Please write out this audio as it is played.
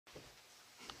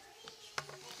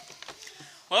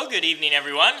Well, good evening,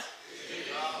 everyone.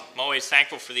 I'm always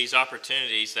thankful for these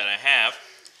opportunities that I have.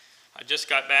 I just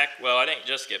got back, well, I didn't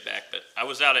just get back, but I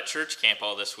was out at church camp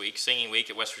all this week, singing week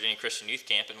at West Virginia Christian Youth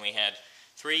Camp, and we had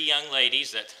 3 young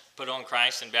ladies that put on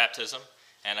Christ in baptism.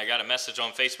 And I got a message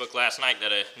on Facebook last night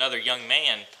that another young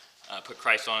man put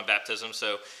Christ on in baptism,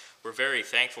 so we're very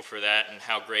thankful for that and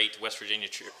how great West Virginia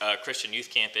Christian Youth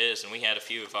Camp is, and we had a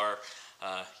few of our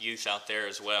youth out there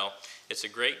as well. It's a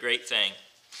great, great thing.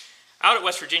 Out at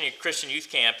West Virginia Christian Youth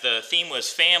Camp, the theme was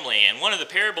family, and one of the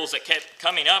parables that kept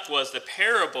coming up was the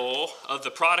parable of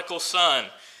the Prodigal Son,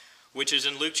 which is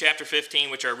in Luke chapter 15,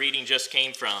 which our reading just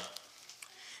came from.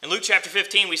 In Luke chapter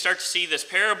 15, we start to see this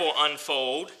parable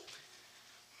unfold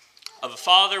of a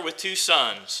father with 2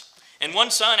 sons. And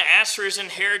one son asks for his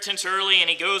inheritance early,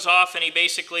 and he goes off and he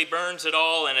basically burns it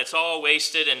all, and it's all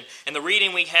wasted. And the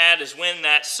reading we had is when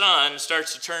that son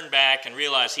starts to turn back and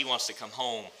realize he wants to come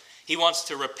home. He wants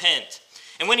to repent.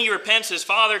 And when he repents, his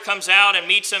father comes out and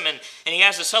meets him, and he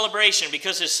has a celebration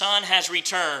because his son has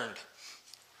returned.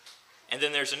 And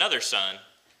then there's another son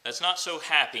that's not so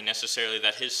happy necessarily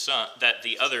that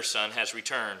the other son has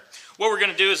returned. What we're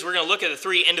going to do is we're going to look at the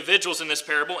 3 individuals in this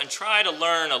parable and try to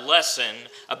learn a lesson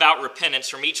about repentance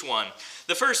from each one.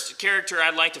 The first character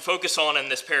I'd like to focus on in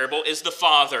this parable is the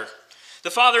father. The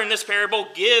father in this parable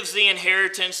gives the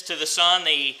inheritance to the son.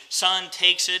 The son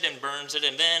takes it and burns it.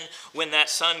 And then when that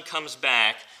son comes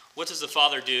back, what does the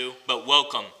father do but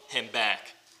welcome him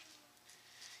back?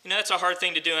 You know, that's a hard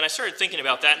thing to do. And I started thinking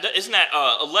about that. Isn't that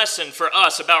a lesson for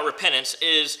us about repentance?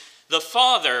 Is the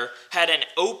father had an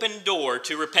open door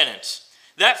to repentance.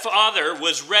 That father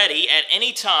was ready at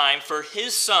any time for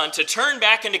his son to turn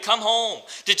back and to come home,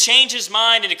 to change his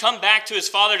mind and to come back to his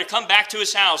father, to come back to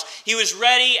his house. He was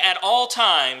ready at all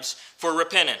times for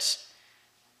repentance.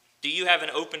 Do you have an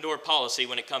open door policy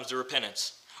when it comes to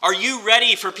repentance? Are you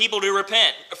ready for people to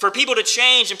repent, for people to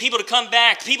change and people to come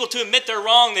back, people to admit they're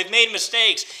wrong, they've made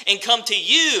mistakes, and come to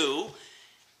you?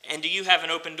 And do you have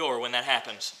an open door when that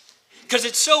happens? Because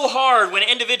it's so hard when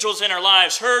individuals in our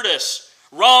lives hurt us,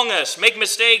 wrong us, make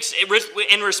mistakes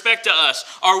in respect to us.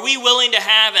 Are we willing to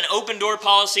have an open door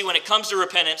policy when it comes to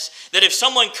repentance, that if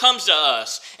someone comes to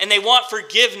us and they want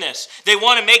forgiveness, they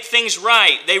want to make things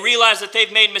right, they realize that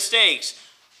they've made mistakes,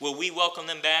 will we welcome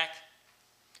them back?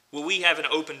 Will we have an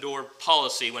open door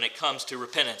policy when it comes to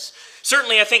repentance?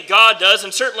 Certainly I think God does,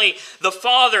 and certainly the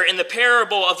father in the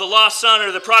parable of the lost son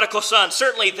or the prodigal son,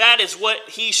 certainly that is what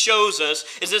he shows us,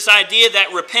 is this idea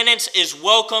that repentance is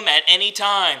welcome at any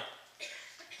time.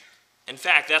 In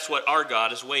fact, that's what our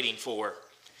God is waiting for.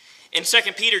 In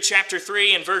 2 Peter chapter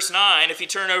 3 and verse 9, if you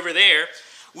turn over there,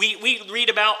 we read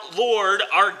about Lord,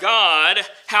 our God,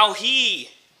 how he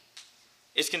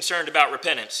is concerned about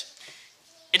repentance.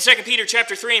 In 2 Peter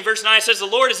chapter 3 and verse 9, it says, the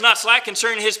Lord is not slack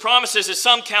concerning his promises, as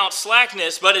some count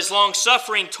slackness, but is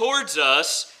long-suffering towards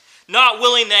us, not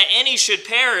willing that any should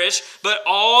perish, but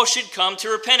all should come to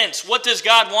repentance. What does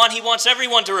God want? He wants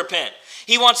everyone to repent.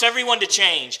 He wants everyone to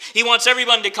change. He wants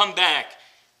everyone to come back.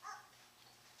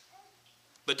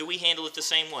 But do we handle it the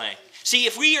same way? See,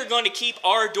 if we are going to keep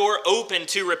our door open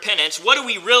to repentance, what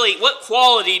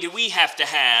quality do we have to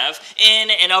have in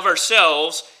and of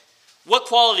ourselves? What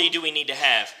quality do we need to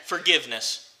have?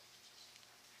 Forgiveness.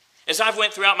 As I've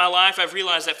went throughout my life, I've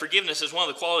realized that forgiveness is one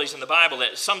of the qualities in the Bible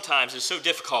that sometimes is so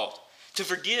difficult. To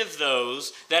forgive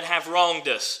those that have wronged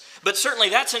us. But certainly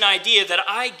that's an idea that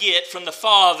I get from the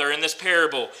father in this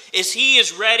parable. Is he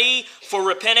is ready for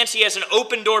repentance. He has an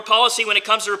open door policy when it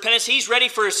comes to repentance. He's ready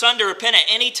for his son to repent at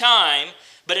any time.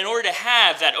 But in order to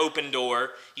have that open door,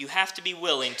 you have to be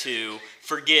willing to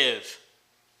forgive.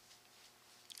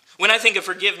 When I think of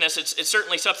forgiveness, it's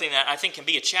certainly something that I think can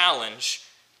be a challenge.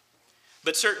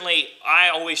 But certainly, I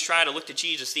always try to look to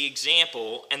Jesus, the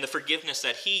example and the forgiveness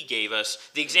that he gave us,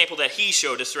 the example that he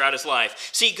showed us throughout his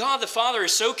life. See, God the Father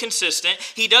is so consistent.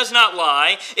 He does not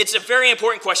lie. It's a very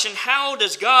important question. How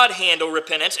does God handle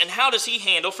repentance, and how does he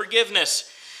handle forgiveness?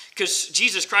 Because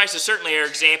Jesus Christ is certainly our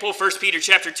example. 1 Peter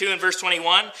chapter 2 and verse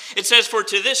 21, it says, for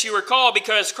to this you were called,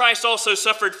 because Christ also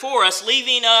suffered for us,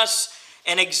 leaving us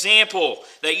an example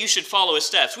that you should follow his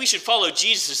steps. We should follow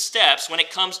Jesus' steps when it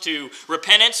comes to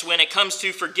repentance, when it comes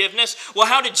to forgiveness. Well,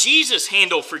 how did Jesus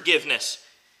handle forgiveness?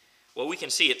 Well, we can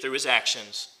see it through his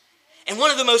actions. And one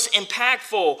of the most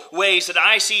impactful ways that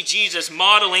I see Jesus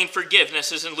modeling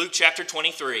forgiveness is in Luke chapter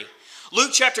 23.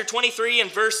 Luke chapter 23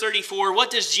 and verse 34, what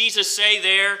does Jesus say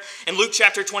there? In Luke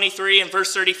chapter 23 and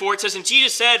verse 34, it says, and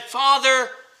Jesus said, Father,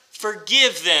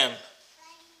 forgive them,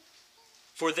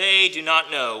 for they do not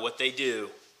know what they do.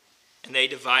 and they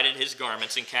divided his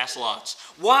garments and cast lots.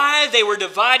 Why they were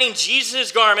dividing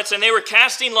Jesus' garments and they were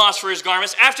casting lots for his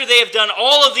garments after they have done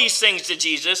all of these things to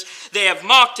Jesus? They have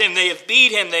mocked him, they have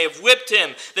beat him, they have whipped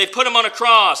him, they've put him on a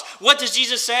cross. What does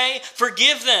Jesus say?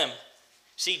 Forgive them.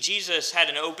 See, Jesus had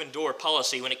an open door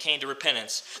policy when it came to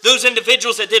repentance. Those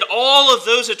individuals that did all of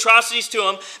those atrocities to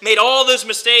him, made all those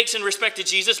mistakes in respect to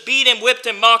Jesus, beat him, whipped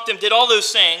him, mocked him, did all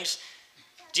those things.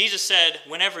 Jesus said,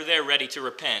 whenever they're ready to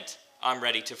repent, I'm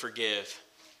ready to forgive.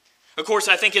 Of course,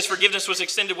 I think his forgiveness was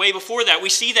extended way before that. We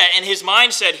see that in his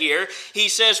mindset here. He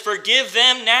says, forgive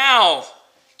them now.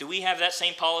 Do we have that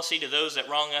same policy to those that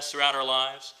wrong us throughout our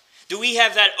lives? Do we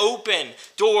have that open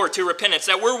door to repentance,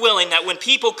 that we're willing that when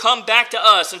people come back to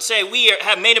us and say, we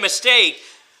have made a mistake,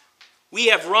 we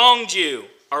have wronged you,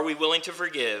 are we willing to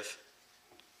forgive?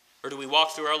 Or do we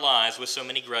walk through our lives with so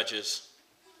many grudges?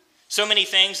 So many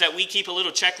things that we keep a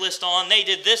little checklist on. They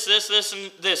did this, this, this, and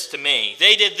this to me.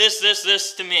 They did this, this,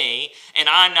 this to me, and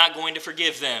I'm not going to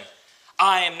forgive them.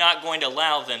 I am not going to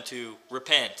allow them to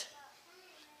repent.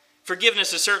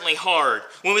 Forgiveness is certainly hard.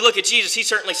 When we look at Jesus, he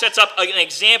certainly sets up an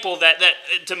example that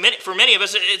for many of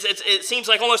us, it seems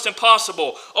like almost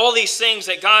impossible. All these things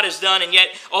that God has done, and yet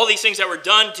all these things that were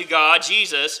done to God,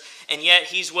 Jesus, and yet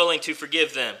he's willing to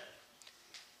forgive them.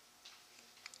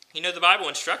 You know, the Bible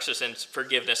instructs us in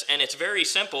forgiveness, and it's very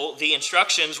simple. The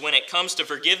instructions when it comes to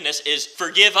forgiveness is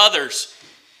forgive others.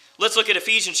 Let's look at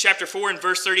Ephesians chapter 4 and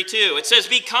verse 32. It says,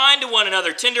 be kind to one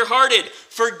another, tenderhearted,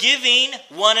 forgiving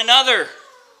one another,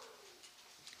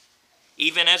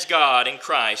 even as God in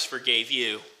Christ forgave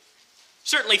you.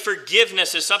 Certainly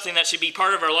forgiveness is something that should be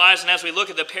part of our lives, and as we look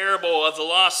at the parable of the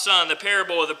lost son, the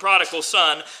parable of the prodigal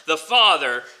son, the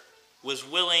father was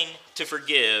willing to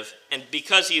forgive, and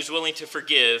because he was willing to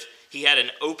forgive, he had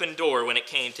an open door when it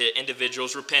came to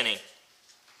individuals repenting.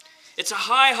 It's a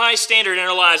high, high standard in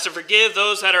our lives to forgive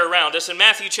those that are around us. In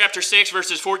Matthew chapter 6,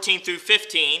 verses 14 through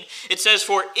 15, it says,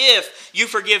 for if you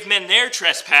forgive men their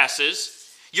trespasses,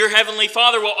 your heavenly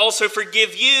Father will also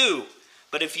forgive you.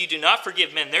 But if you do not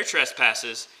forgive men their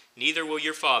trespasses, neither will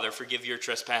your Father forgive your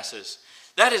trespasses.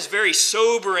 That is very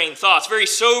sobering thoughts, very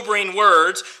sobering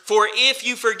words. For if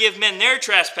you forgive men their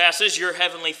trespasses, your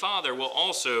heavenly Father will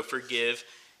also forgive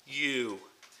you.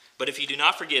 But if you do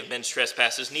not forgive men's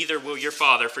trespasses, neither will your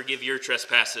Father forgive your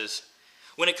trespasses.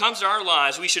 When it comes to our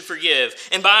lives, we should forgive.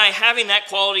 And by having that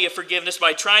quality of forgiveness,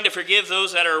 by trying to forgive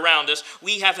those that are around us,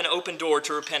 we have an open door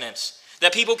to repentance.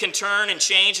 That people can turn and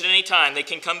change at any time. They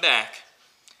can come back.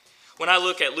 When I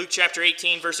look at Luke chapter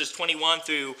 18, verses 21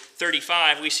 through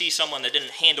 35, we see someone that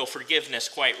didn't handle forgiveness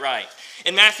quite right.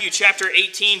 In Matthew chapter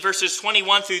 18, verses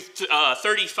 21 through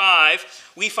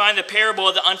 35, we find the parable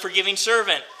of the unforgiving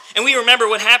servant. And we remember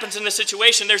what happens in this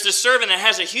situation. There's this servant that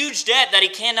has a huge debt that he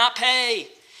cannot pay.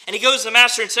 And he goes to the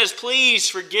master and says, please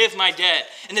forgive my debt.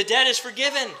 And the debt is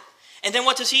forgiven. And then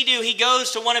what does he do? He goes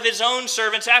to one of his own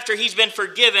servants after he's been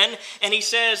forgiven, and he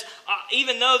says,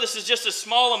 even though this is just a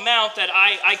small amount that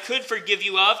I could forgive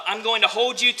you of, I'm going to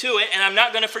hold you to it, and I'm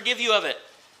not going to forgive you of it.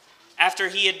 After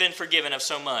he had been forgiven of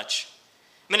so much.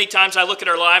 Many times I look at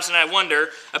our lives and I wonder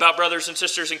about brothers and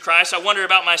sisters in Christ. I wonder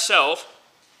about myself.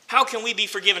 How can we be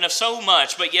forgiven of so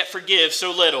much, but yet forgive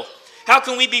so little? How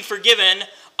can we be forgiven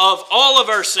of all of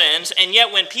our sins, and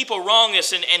yet when people wrong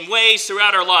us in ways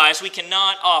throughout our lives, we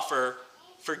cannot offer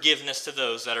forgiveness to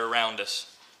those that are around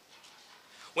us?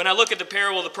 When I look at the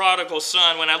parable of the prodigal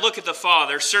son, when I look at the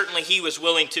father, certainly he was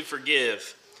willing to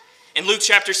forgive. In Luke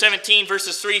chapter 17,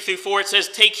 verses 3 through 4, it says,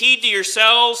 take heed to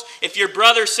yourselves. If your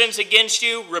brother sins against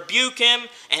you, rebuke him,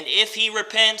 and if he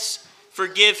repents,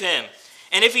 forgive him.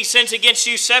 And if he sins against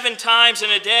you 7 times in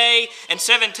a day, and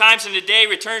 7 times in a day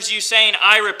returns to you saying,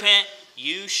 I repent,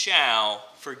 you shall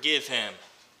forgive him.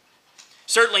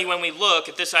 Certainly when we look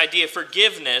at this idea of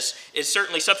forgiveness is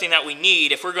certainly something that we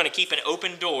need if we're going to keep an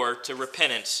open door to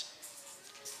repentance.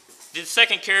 The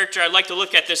second character I'd like to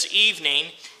look at this evening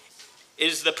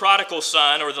is the prodigal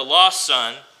son, or the lost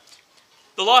son.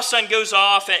 The lost son goes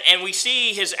off, and we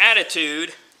see his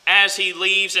attitude as he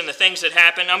leaves and the things that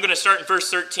happen. I'm going to start in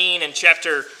verse 13 in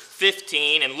chapter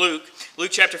 15 in Luke.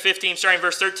 Luke chapter 15, starting in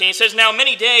verse 13, it says, now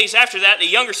many days after that, the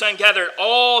younger son gathered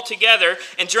all together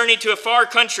and journeyed to a far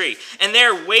country, and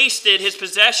there wasted his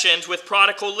possessions with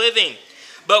prodigal living.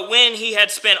 But when he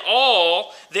had spent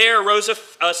all, there arose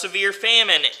a severe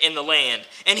famine in the land,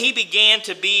 and he began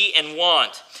to be in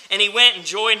want. And he went and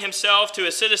joined himself to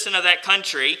a citizen of that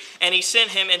country, and he sent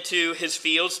him into his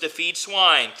fields to feed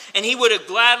swine. And he would have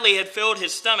gladly had filled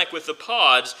his stomach with the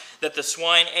pods that the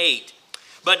swine ate.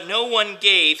 But no one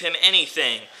gave him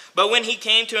anything. But when he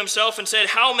came to himself and said,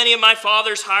 how many of my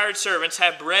father's hired servants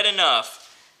have bread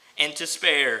enough and to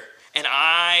spare, and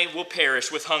I will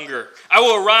perish with hunger. I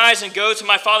will arise and go to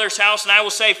my father's house, and I will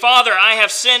say, Father, I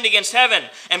have sinned against heaven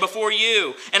and before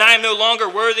you, and I am no longer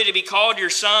worthy to be called your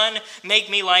son. Make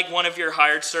me like one of your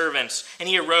hired servants. And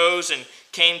he arose and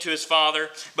came to his father.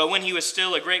 But when he was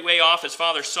still a great way off, his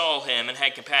father saw him and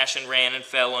had compassion, ran and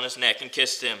fell on his neck and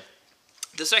kissed him.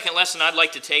 The second lesson I'd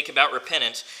like to take about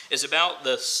repentance is about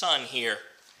the son here.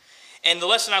 And the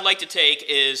lesson I'd like to take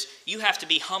is you have to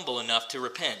be humble enough to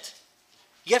repent.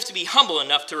 You have to be humble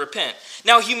enough to repent.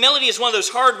 Now, humility is one of those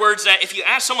hard words that if you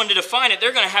ask someone to define it,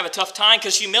 they're going to have a tough time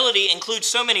because humility includes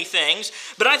so many things.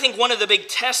 But I think one of the big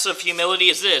tests of humility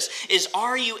is this, is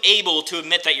are you able to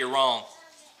admit that you're wrong?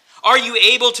 Are you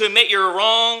able to admit you're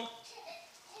wrong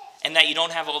and that you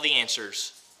don't have all the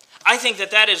answers? I think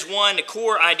that is one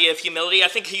core idea of humility. I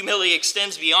think humility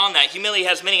extends beyond that. Humility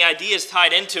has many ideas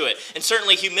tied into it. And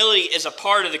certainly humility is a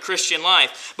part of the Christian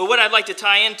life. But what I'd like to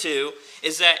tie into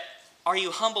is that are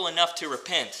you humble enough to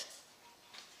repent?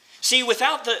 See,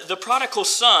 without the prodigal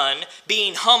son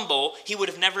being humble, he would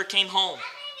have never came home.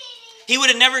 He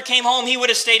would have never came home. He would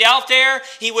have stayed out there.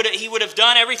 He would have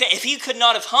done everything. If he could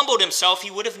not have humbled himself, he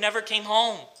would have never came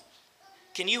home.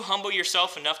 Can you humble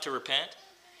yourself enough to repent?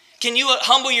 Can you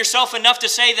humble yourself enough to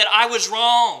say that I was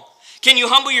wrong? Can you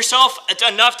humble yourself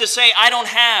enough to say I don't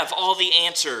have all the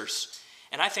answers?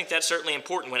 And I think that's certainly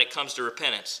important when it comes to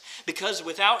repentance. Because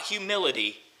without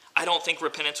humility, I don't think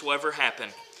repentance will ever happen.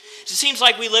 It seems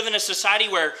like we live in a society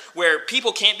where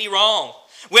people can't be wrong.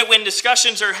 When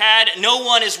discussions are had, no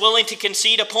one is willing to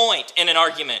concede a point in an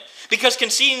argument. Because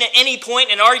conceding at any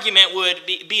point in an argument would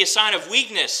be a sign of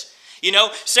weakness. You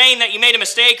know, saying that you made a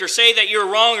mistake or say that you're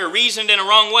wrong or reasoned in a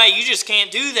wrong way, you just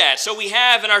can't do that. So we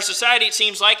have in our society, it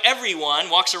seems like everyone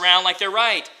walks around like they're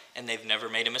right and they've never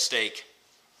made a mistake.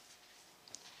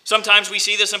 Sometimes we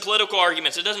see this in political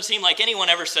arguments. It doesn't seem like anyone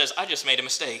ever says, I just made a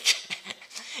mistake.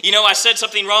 You know, I said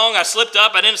something wrong, I slipped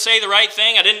up, I didn't say the right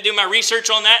thing, I didn't do my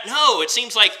research on that. No, it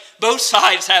seems like both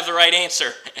sides have the right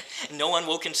answer. No one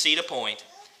will concede a point.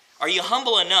 Are you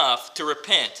humble enough to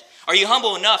repent? Are you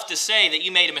humble enough to say that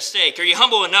you made a mistake? Are you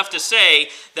humble enough to say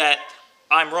that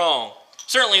I'm wrong?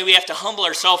 Certainly we have to humble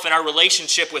ourselves in our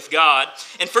relationship with God.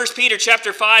 In 1 Peter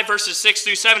chapter 5, verses 6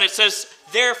 through 7, it says,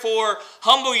 Therefore,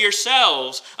 humble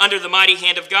yourselves under the mighty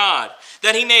hand of God,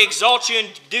 that he may exalt you in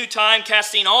due time,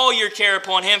 casting all your care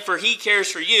upon him, for he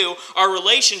cares for you. Our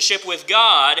relationship with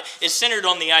God is centered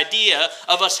on the idea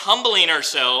of us humbling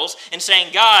ourselves and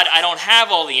saying, God, I don't have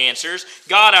all the answers.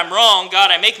 God, I'm wrong.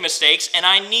 God, I make mistakes, and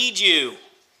I need you.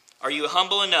 Are you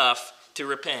humble enough to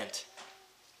repent?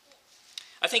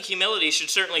 I think humility should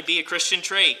certainly be a Christian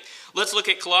trait. Let's look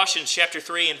at Colossians chapter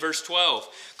 3 and verse 12.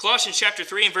 Colossians chapter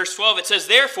 3 and verse 12, it says,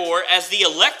 Therefore, as the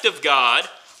elect of God,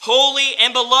 holy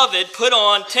and beloved, put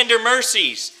on tender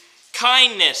mercies,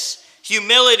 kindness,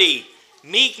 humility,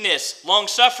 meekness,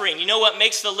 long-suffering. You know what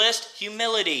makes the list?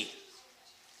 Humility.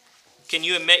 Can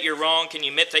you admit you're wrong? Can you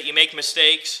admit that you make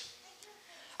mistakes?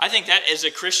 I think that is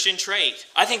a Christian trait.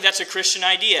 I think that's a Christian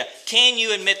idea. Can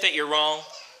you admit that you're wrong?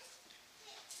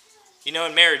 You know,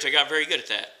 in marriage, I got very good at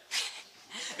that.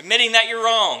 Admitting that you're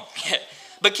wrong.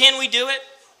 But can we do it?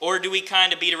 Or do we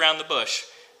kind of beat around the bush?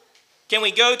 Can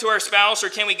we go to our spouse, or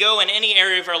can we go in any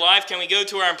area of our life? Can we go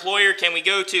to our employer? Can we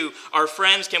go to our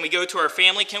friends? Can we go to our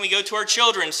family? Can we go to our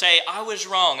children and say, I was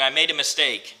wrong, I made a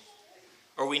mistake?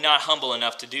 Or are we not humble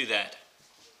enough to do that?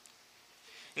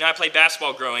 You know, I played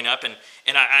basketball growing up, and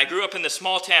I grew up in this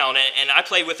small town, and I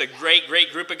played with a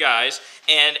great group of guys,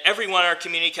 and everyone in our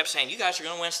community kept saying, you guys are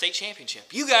going to win a state championship.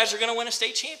 You guys are going to win a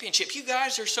state championship. You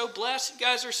guys are so blessed. You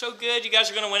guys are so good. You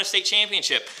guys are going to win a state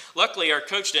championship. Luckily, our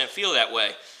coach didn't feel that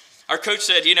way. Our coach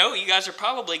said, you know, you guys are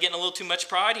probably getting a little too much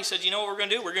pride. He said, you know what we're going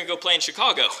to do? We're going to go play in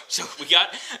Chicago. So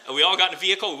we all got in a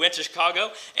vehicle. We went to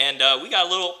Chicago, and we got a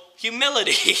little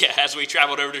humility as we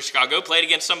traveled over to Chicago, played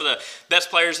against some of the best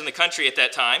players in the country at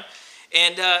that time.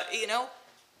 And, you know,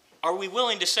 are we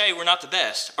willing to say we're not the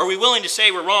best? Are we willing to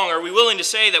say we're wrong? Are we willing to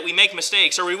say that we make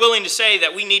mistakes? Are we willing to say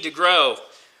that we need to grow?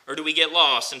 Or do we get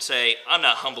lost and say, I'm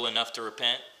not humble enough to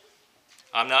repent?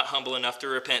 I'm not humble enough to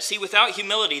repent. See, without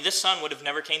humility, this son would have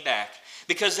never came back.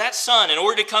 Because that son, in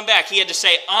order to come back, he had to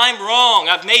say, I'm wrong,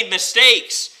 I've made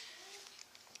mistakes.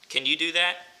 Can you do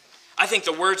that? I think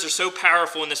the words are so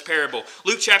powerful in this parable.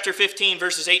 Luke chapter 15,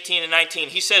 verses 18 and 19.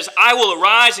 He says, I will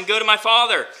arise and go to my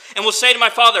father, and will say to my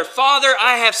father, Father,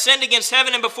 I have sinned against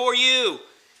heaven and before you.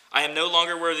 I am no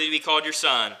longer worthy to be called your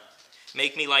son.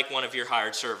 Make me like one of your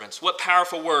hired servants. What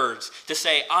powerful words to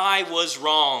say, I was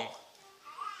wrong.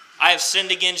 I have sinned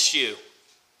against you.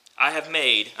 I have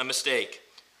made a mistake.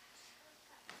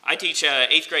 I teach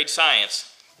 8th grade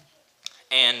science.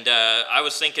 And I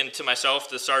was thinking to myself at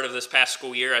the start of this past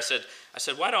school year, I said,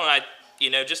 why don't I,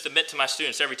 just admit to my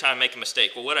students every time I make a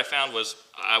mistake? Well, what I found was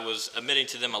I was admitting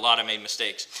to them a lot I made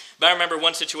mistakes. But I remember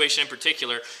one situation in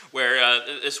particular where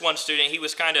this one student, he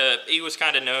was kind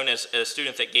of known as a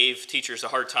student that gave teachers a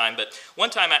hard time. But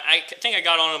one time I think I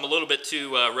got on him a little bit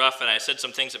too rough, and I said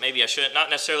some things that maybe I shouldn't.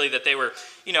 Not necessarily that they were,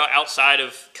 outside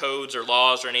of codes or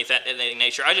laws or anything of that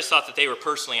nature. I just thought that they were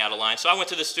personally out of line. So I went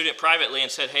to the student privately and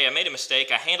said, hey, I made a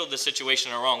mistake. I handled this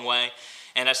situation the wrong way.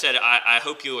 And I said, I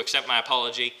hope you'll accept my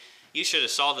apology. You should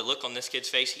have saw the look on this kid's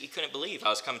face. He couldn't believe I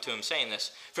was coming to him saying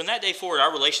this. From that day forward,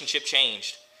 our relationship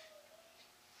changed.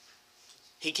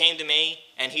 He came to me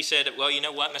and he said, well, you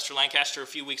know what, Mr. Lancaster, a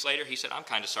few weeks later, he said, I'm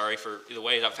kind of sorry for the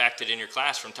way I've acted in your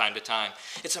class from time to time.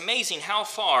 It's amazing how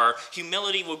far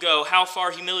humility will go,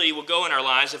 in our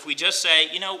lives if we just say,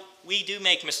 we do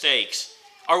make mistakes.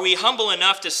 Are we humble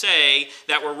enough to say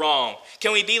that we're wrong?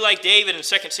 Can we be like David in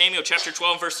 2 Samuel chapter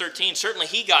 12, verse 13? Certainly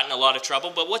he got in a lot of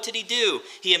trouble, but what did he do?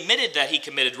 He admitted that he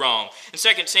committed wrong. In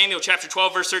 2 Samuel chapter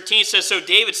 12, verse 13, it says, so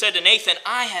David said to Nathan,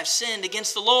 I have sinned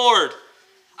against the Lord.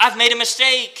 I've made a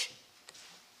mistake.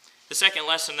 The second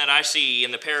lesson that I see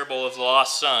in the parable of the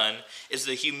lost son is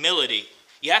the humility.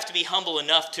 You have to be humble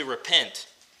enough to repent.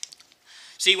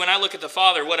 See, when I look at the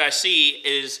Father, what I see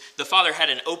is the Father had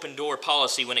an open door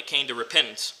policy when it came to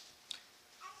repentance.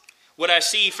 What I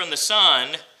see from the Son,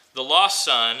 the lost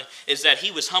son, is that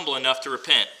he was humble enough to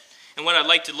repent. And what I'd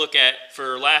like to look at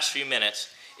for the last few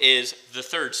minutes is the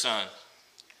third son.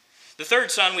 The third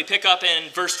son we pick up in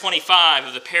verse 25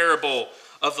 of the parable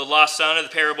of the lost son, or the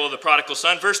parable of the prodigal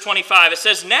son. Verse 25, it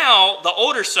says, now the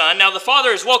older son, now the father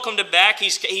has welcomed him back.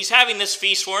 He's having this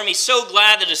feast for him. He's so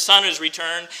glad that his son has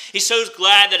returned. He's so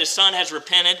glad that his son has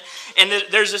repented. And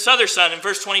there's this other son in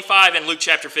verse 25 in Luke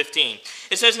chapter 15.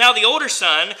 It says, now the older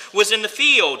son was in the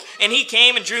field, and he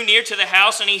came and drew near to the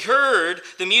house, and he heard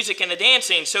the music and the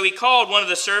dancing. So he called one of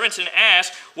the servants and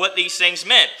asked what these things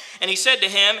meant. And he said to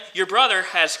him, your brother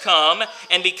has come,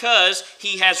 and because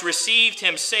he has received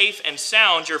him safe and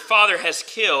sound, your father has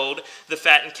killed the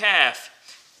fattened calf.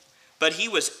 But he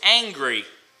was angry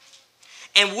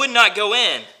and would not go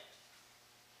in.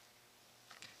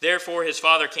 Therefore his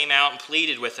father came out and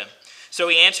pleaded with him. So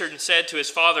he answered and said to his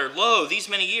father, lo, these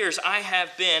many years I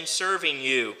have been serving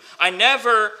you. I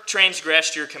never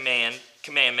transgressed your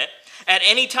commandment at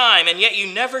any time, and yet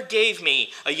you never gave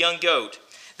me a young goat,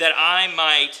 that I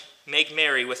might make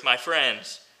merry with my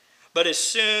friends. But as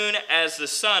soon as the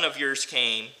son of yours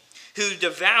came, who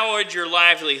devoured your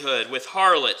livelihood with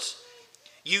harlots,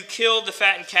 you killed the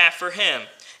fattened calf for him.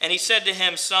 And he said to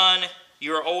him, son,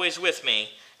 you are always with me,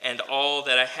 and all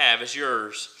that I have is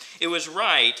yours. It was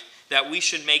right that we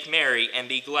should make merry and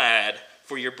be glad,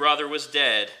 for your brother was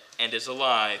dead and is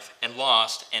alive, and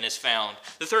lost and is found.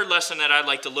 The third lesson that I'd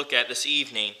like to look at this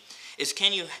evening is,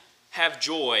 can you have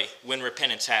joy when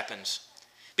repentance happens?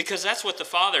 Because that's what the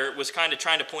father was kind of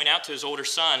trying to point out to his older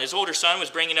son. His older son was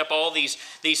bringing up all these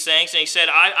things, and he said,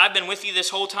 I've been with you this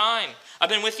whole time. I've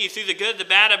been with you through the good, the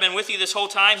bad. I've been with you this whole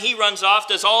time. He runs off,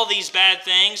 does all these bad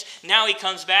things. Now he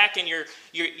comes back, and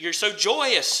you're so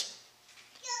joyous.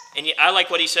 And I like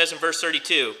what he says in verse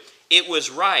 32. It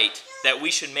was right that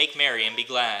we should make merry and be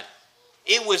glad.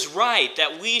 It was right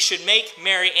that we should make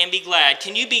merry and be glad.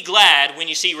 Can you be glad when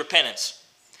you see repentance?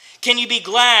 Can you be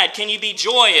glad? Can you be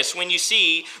joyous when you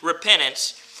see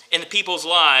repentance in the people's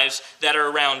lives that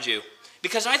are around you?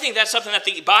 Because I think that's something that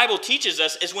the Bible teaches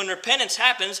us, is when repentance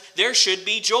happens, there should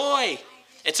be joy.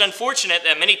 It's unfortunate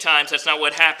that many times that's not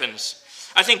what happens.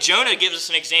 I think Jonah gives us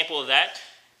an example of that.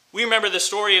 We remember the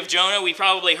story of Jonah. We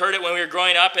probably heard it when we were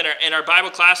growing up in our Bible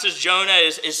classes. Jonah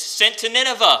is sent to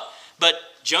Nineveh, but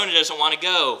Jonah doesn't want to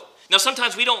go. Now,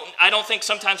 I don't think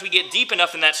sometimes we get deep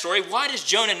enough in that story. Why does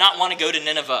Jonah not want to go to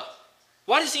Nineveh?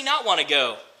 Why does he not want to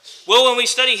go? Well, when we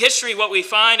study history, what we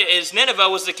find is Nineveh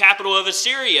was the capital of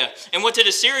Assyria. And what did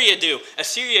Assyria do?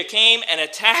 Assyria came and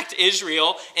attacked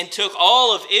Israel and took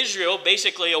all of Israel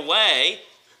basically away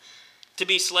to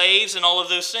be slaves and all of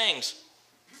those things.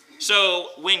 So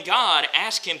when God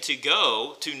asked him to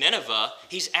go to Nineveh,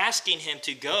 he's asking him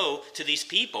to go to these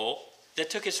people that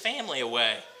took his family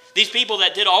away. These people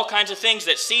that did all kinds of things,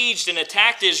 that sieged and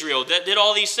attacked Israel, that did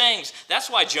all these things. That's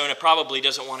why Jonah probably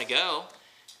doesn't want to go.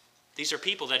 These are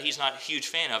people that he's not a huge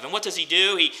fan of. And what does he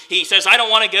do? He says, I don't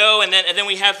want to go, and then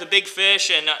we have the big fish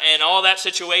and all that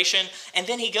situation. And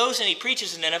then he goes and he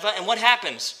preaches in Nineveh, and what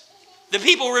happens? The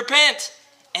people repent.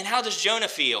 And how does Jonah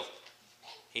feel?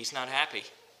 He's not happy.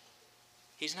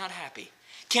 He's not happy.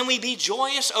 Can we be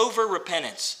joyous over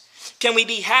repentance? Can we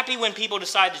be happy when people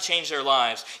decide to change their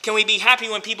lives? Can we be happy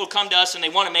when people come to us and they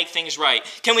want to make things right?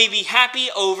 Can we be happy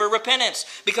over repentance?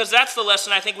 Because that's the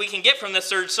lesson I think we can get from this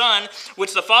third son,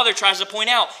 which the father tries to point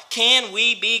out. Can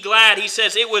we be glad? He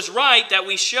says it was right that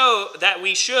we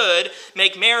should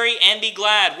make merry and be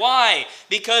glad. Why?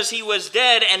 Because he was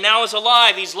dead and now is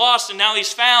alive. He's lost and now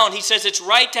he's found. He says it's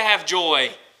right to have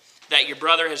joy that your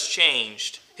brother has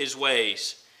changed his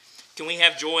ways. Can we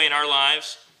have joy in our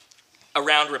lives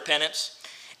around repentance?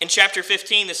 In chapter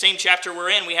 15, the same chapter we're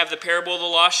in, we have the parable of the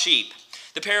lost sheep.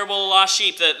 The parable of the lost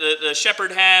sheep, the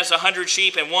shepherd has 100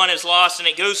 sheep and one is lost, and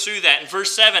it goes through that. In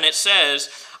verse 7 it says,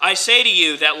 I say to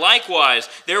you that likewise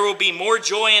there will be more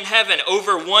joy in heaven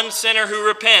over one sinner who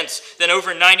repents than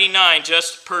over 99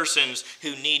 just persons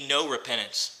who need no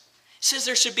repentance. It says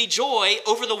there should be joy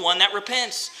over the one that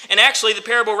repents. And actually the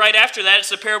parable right after that, it's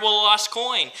the parable of the lost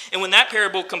coin. And when that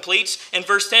parable completes, in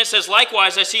verse 10 it says,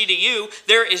 likewise I say to you,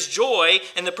 there is joy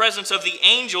in the presence of the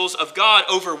angels of God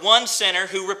over one sinner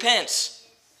who repents.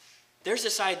 There's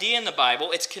this idea in the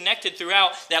Bible, it's connected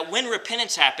throughout, that when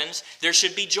repentance happens, there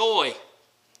should be joy.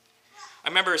 I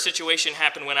remember a situation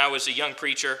happened when I was a young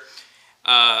preacher.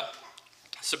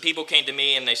 Some people came to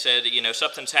me and they said,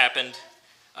 something's happened.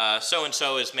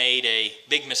 So-and-so has made a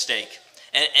big mistake.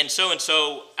 And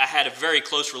so-and-so had a very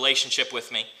close relationship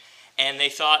with me. And they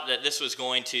thought that this was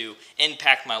going to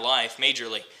impact my life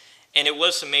majorly. And it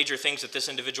was some major things that this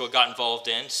individual got involved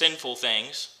in, sinful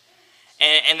things.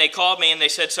 And they called me and they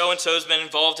said, so-and-so's been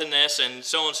involved in this and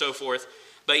so on and so forth.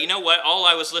 But you know what? All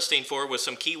I was listening for was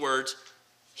some key words.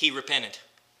 He repented.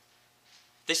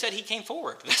 They said he came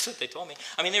forward. That's what they told me.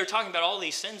 I mean, they were talking about all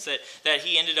these sins that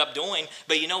he ended up doing.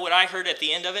 But you know what I heard at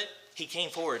the end of it? He came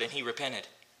forward and he repented.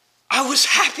 I was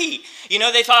happy.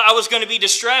 They thought I was going to be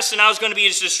distressed and I was going to be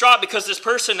distraught because this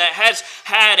person that has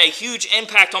had a huge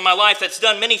impact on my life, that's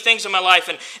done many things in my life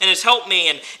and has helped me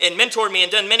and mentored me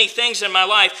and done many things in my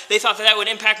life, they thought that would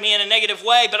impact me in a negative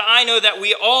way. But I know that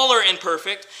we all are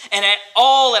imperfect, and at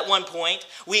one point,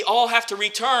 we all have to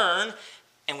return,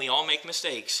 and we all make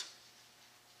mistakes.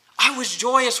 I was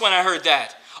joyous when I heard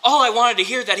that. All I wanted to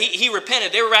hear that he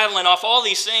repented. They were rattling off all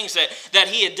these things that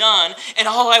he had done, and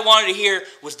all I wanted to hear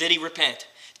was, did he repent?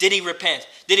 Did he repent?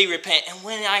 Did he repent? And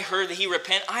when I heard that he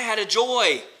repented, I had a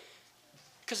joy,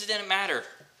 because it didn't matter,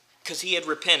 because he had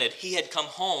repented. He had come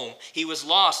home. He was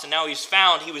lost, and now he's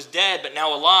found. He was dead, but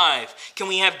now alive. Can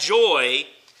we have joy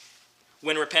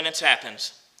when repentance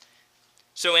happens?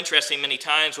 So interesting, many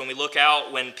times when we look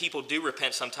out, when people do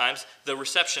repent sometimes, the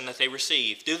reception that they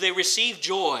receive. Do they receive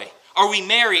joy? Are we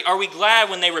merry? Are we glad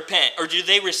when they repent? Or do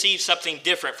they receive something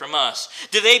different from us?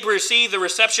 Do they receive the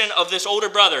reception of this older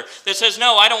brother that says,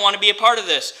 no, I don't want to be a part of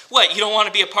this? What, you don't want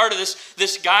to be a part of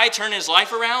this guy turning his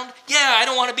life around? Yeah, I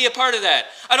don't want to be a part of that.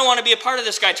 I don't want to be a part of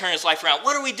this guy turning his life around.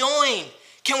 What are we doing?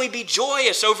 Can we be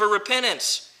joyous over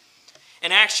repentance?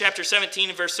 In Acts chapter 17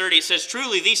 and verse 30, it says,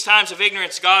 truly these times of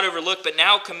ignorance God overlooked, but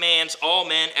now commands all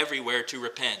men everywhere to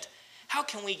repent. How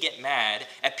can we get mad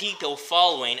at people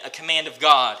following a command of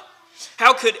God?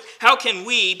 How can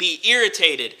we be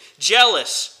irritated,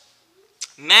 jealous,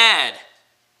 mad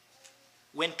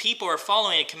when people are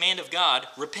following a command of God?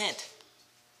 Repent.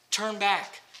 Turn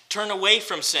back. Turn away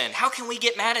from sin. How can we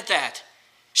get mad at that?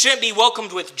 Shouldn't be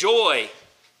welcomed with joy.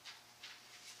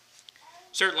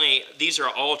 Certainly, these are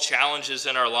all challenges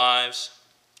in our lives.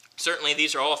 Certainly,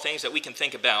 these are all things that we can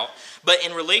think about. But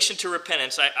in relation to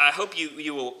repentance, I hope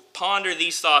you will ponder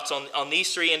these thoughts on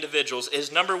these three individuals.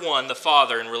 Is number one, the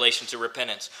father in relation to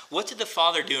repentance. What did the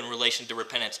father do in relation to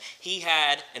repentance? He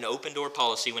had an open door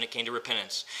policy when it came to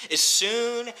repentance. As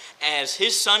soon as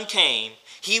his son came,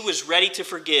 he was ready to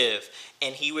forgive,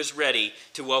 and he was ready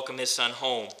to welcome his son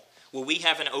home. Will we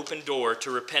have an open door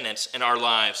to repentance in our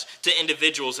lives, to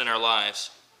individuals in our lives?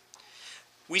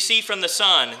 We see from the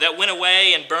son that went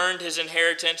away and burned his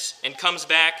inheritance and comes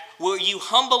back. Were you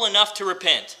humble enough to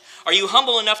repent? Are you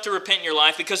humble enough to repent in your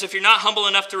life? Because if you're not humble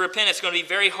enough to repent, it's going to be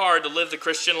very hard to live the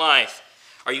Christian life.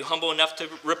 Are you humble enough to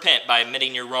repent by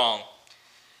admitting you're wrong?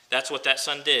 That's what that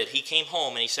son did. He came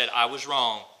home and he said, I was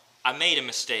wrong. I made a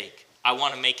mistake. I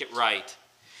want to make it right.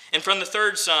 And from the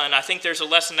third son, I think there's a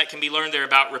lesson that can be learned there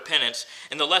about repentance.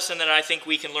 And the lesson that I think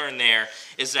we can learn there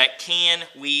is that can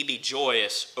we be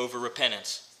joyous over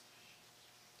repentance?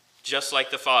 Just like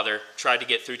the father tried to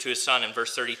get through to his son in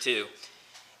verse 32.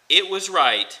 It was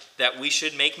right that we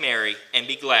should make merry and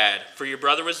be glad, for your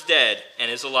brother was dead and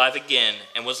is alive again,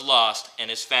 and was lost and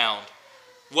is found.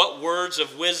 What words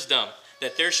of wisdom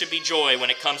that there should be joy when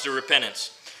it comes to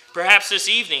repentance. Perhaps this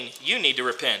evening you need to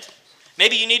repent.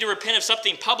 Maybe you need to repent of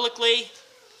something publicly.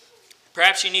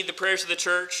 Perhaps you need the prayers of the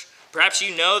church. Perhaps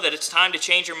you know that it's time to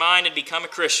change your mind and become a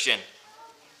Christian.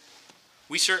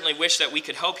 We certainly wish that we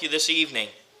could help you this evening.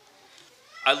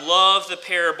 I love the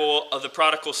parable of the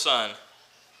prodigal son,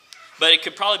 but it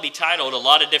could probably be titled a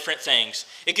lot of different things.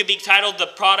 It could be titled the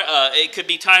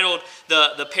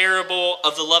parable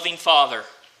of the loving father.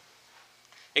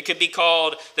 It could be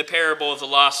called the parable of the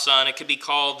lost son. It could be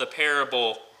called the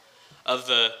parable of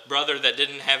the brother that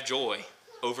didn't have joy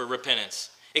over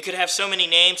repentance. It could have so many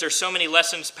names. There's so many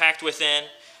lessons packed within,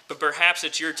 but perhaps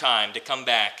it's your time to come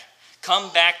back.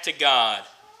 Come back to God.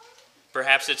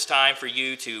 Perhaps it's time for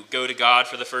you to go to God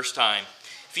for the first time.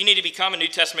 If you need to become a New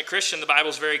Testament Christian, the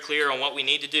Bible's very clear on what we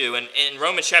need to do. And in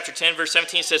Romans chapter 10, verse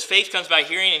 17, it says, faith comes by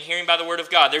hearing, and hearing by the word of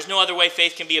God. There's no other way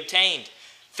faith can be obtained.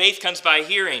 Faith comes by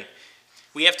hearing.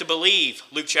 We have to believe,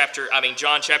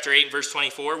 John chapter 8 and verse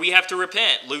 24. We have to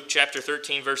repent, Luke chapter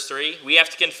 13, verse 3. We have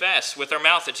to confess with our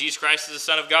mouth that Jesus Christ is the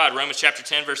Son of God, Romans chapter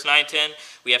 10, verse 9 and 10.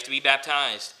 We have to be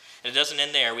baptized. And it doesn't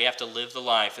end there. We have to live the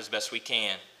life as best we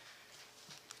can.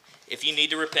 If you need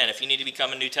to repent, if you need to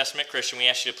become a New Testament Christian, we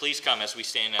ask you to please come as we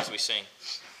stand and as we sing.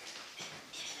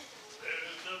 There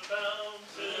is no